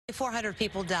400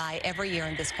 people die every year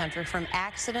in this country from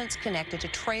accidents connected to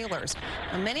trailers.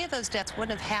 Now, many of those deaths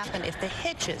wouldn't have happened if the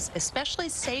hitches, especially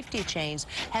safety chains,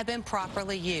 had been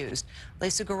properly used.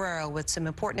 Lisa Guerrero with some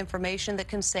important information that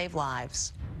can save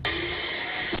lives.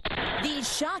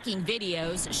 These shocking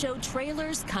videos show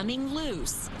trailers coming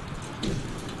loose.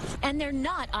 And they're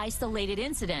not isolated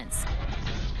incidents.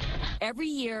 Every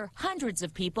year, hundreds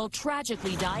of people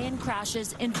tragically die in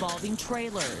crashes involving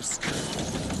trailers.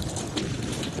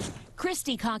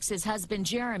 Christy Cox's husband,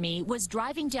 Jeremy, was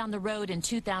driving down the road in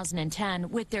 2010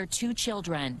 with their 2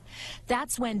 children.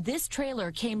 That's when this trailer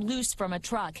came loose from a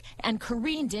truck and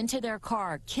careened into their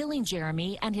car, killing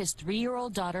Jeremy and his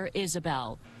 3-year-old daughter,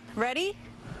 Isabel. Ready?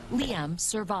 Liam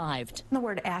survived. The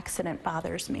word accident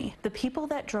bothers me. The people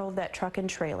that drove that truck and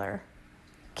trailer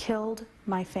killed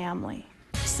my family.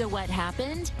 So what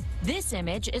happened? This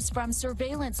image is from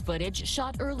surveillance footage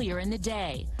shot earlier in the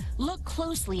day. Look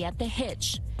closely at the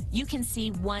hitch. You can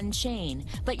see 1 chain,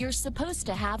 but you're supposed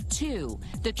to have 2.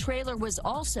 The trailer was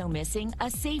also missing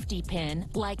a safety pin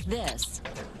like this.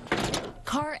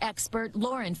 Car expert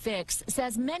Lauren Fix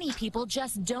says many people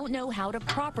just don't know how to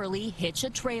properly hitch a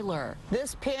trailer.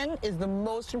 This pin is the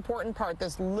most important part.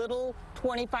 This little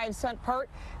 25-cent part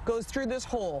goes through this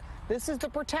hole. This is the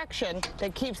protection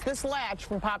that keeps this latch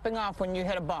from popping off when you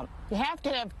hit a bump. You have to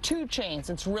have 2 chains.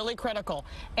 It's really critical.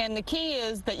 And the key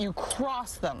is that you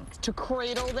cross them to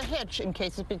cradle the hitch in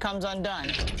case it becomes undone.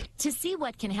 To see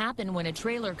what can happen when a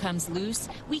trailer comes loose,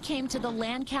 we came to the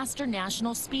Lancaster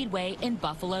National Speedway in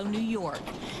Buffalo, New York.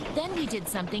 Then we did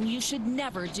something you should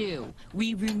never do.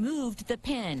 We removed the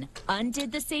pin,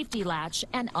 undid the safety latch,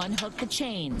 and unhooked the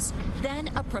chains. Then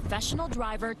a professional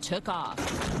driver took off.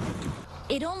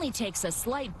 It only takes a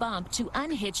slight bump to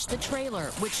unhitch the trailer,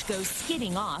 which goes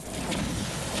skidding off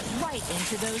right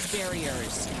into those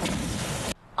barriers.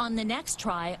 On the next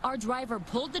try, our driver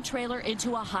pulled the trailer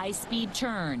into a high-speed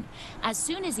turn. As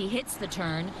soon as he hits the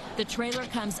turn, the trailer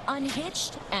comes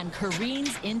unhitched and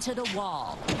careens into the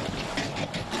wall.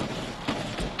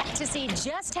 To see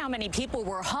just how many people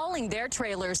were hauling their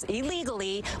trailers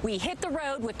illegally, we hit the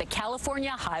road with the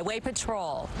California Highway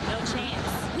Patrol. No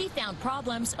chance. We found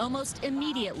problems almost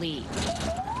immediately.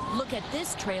 Look at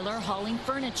this trailer hauling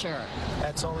furniture.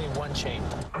 That's only 1 chain.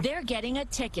 They're getting a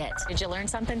ticket. Did you learn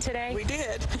something today? We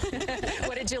did.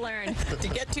 What did you learn? To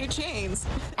get 2 chains.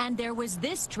 And there was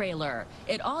this trailer.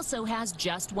 It also has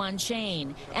just 1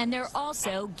 chain, and they're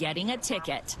also getting a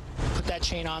ticket. Put that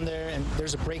chain on there, and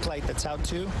there's a brake light that's out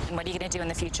too. What are you going to do in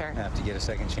the future? I have to get a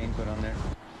 2nd chain put on there.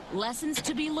 Lessons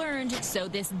to be learned so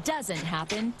this doesn't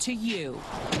happen to you.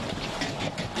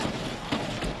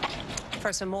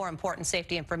 For some more important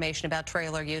safety information about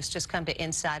trailer use, just come to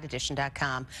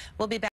InsideEdition.com. We'll be back.